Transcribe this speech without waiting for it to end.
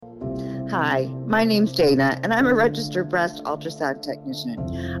Hi, my name's Dana, and I'm a registered breast ultrasound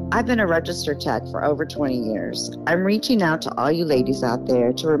technician. I've been a registered tech for over 20 years. I'm reaching out to all you ladies out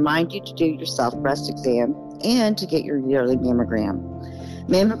there to remind you to do your self-breast exam and to get your yearly mammogram.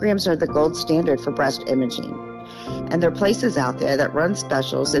 Mammograms are the gold standard for breast imaging, and there are places out there that run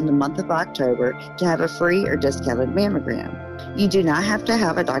specials in the month of October to have a free or discounted mammogram. You do not have to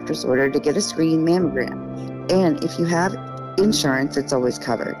have a doctor's order to get a screening mammogram, and if you have insurance, it's always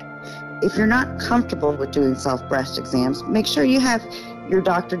covered. If you're not comfortable with doing self-breast exams, make sure you have your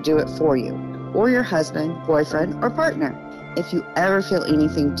doctor do it for you, or your husband, boyfriend, or partner. If you ever feel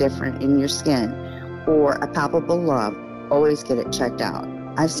anything different in your skin or a palpable lump, always get it checked out.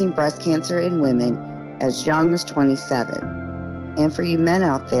 I've seen breast cancer in women as young as 27. And for you men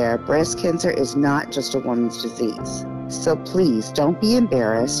out there, breast cancer is not just a woman's disease. So please don't be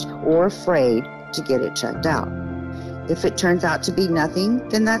embarrassed or afraid to get it checked out. If it turns out to be nothing,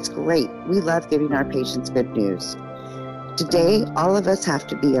 then that's great. We love giving our patients good news. Today, all of us have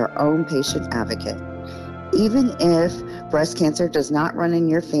to be our own patient advocate. Even if breast cancer does not run in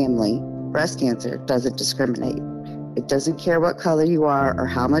your family, breast cancer doesn't discriminate. It doesn't care what color you are or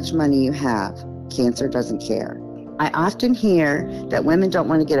how much money you have. Cancer doesn't care. I often hear that women don't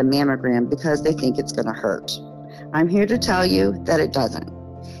want to get a mammogram because they think it's going to hurt. I'm here to tell you that it doesn't.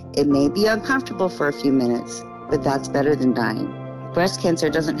 It may be uncomfortable for a few minutes, but that's better than dying. Breast cancer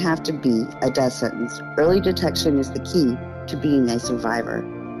doesn't have to be a death sentence. Early detection is the key to being a survivor.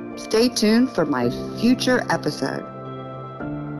 Stay tuned for my future episode.